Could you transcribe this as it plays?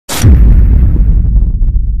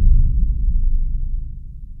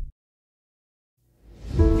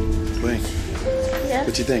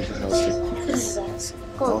What you think of Ohio State? This is awesome.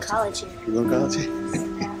 Going to college here. You going to college here?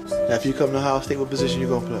 Now, if you come to Ohio State, what position you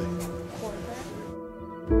going to play?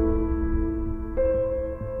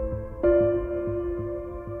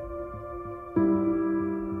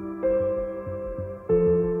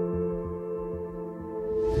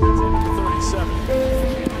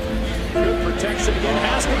 Good protection again.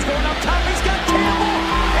 Haskins going up top. He's got Campbell.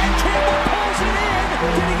 And Campbell pulls it in.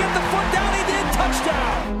 Did he get the foot down? He did.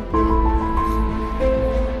 Touchdown.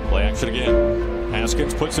 Play action again.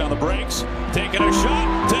 Haskins puts on the brakes. Taking a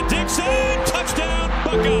shot to Dixon. Touchdown,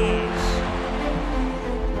 Buckeyes.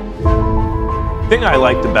 The thing I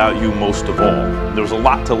liked about you most of all, there was a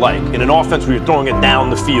lot to like. In an offense where you're throwing it down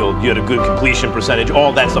the field, you had a good completion percentage,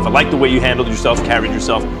 all that stuff. I liked the way you handled yourself, carried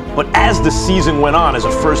yourself. But as the season went on, as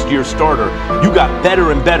a first-year starter, you got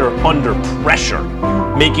better and better under pressure,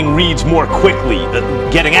 making reads more quickly,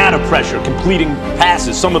 getting out of pressure, completing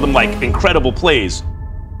passes, some of them like incredible plays.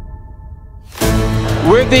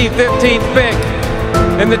 With the 15th pick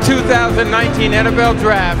in the 2019 NFL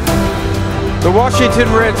Draft, the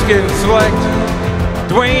Washington Redskins select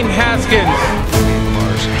Dwayne Haskins.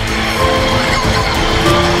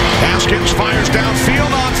 Haskins fires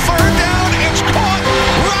downfield on third down. It's caught.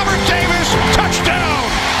 Robert Davis, touchdown.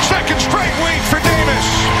 Second straight week for Davis.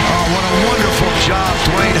 Oh, what a wonderful job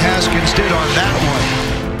Dwayne Haskins did on that one.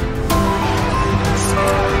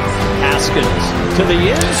 Haskins to the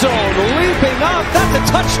end zone, leaping up. That's a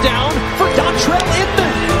touchdown for Dontrell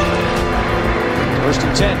Inman. First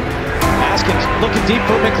and 10. Haskins looking deep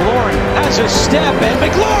for McLaurin. Has a step, and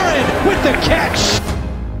McLaurin with the catch.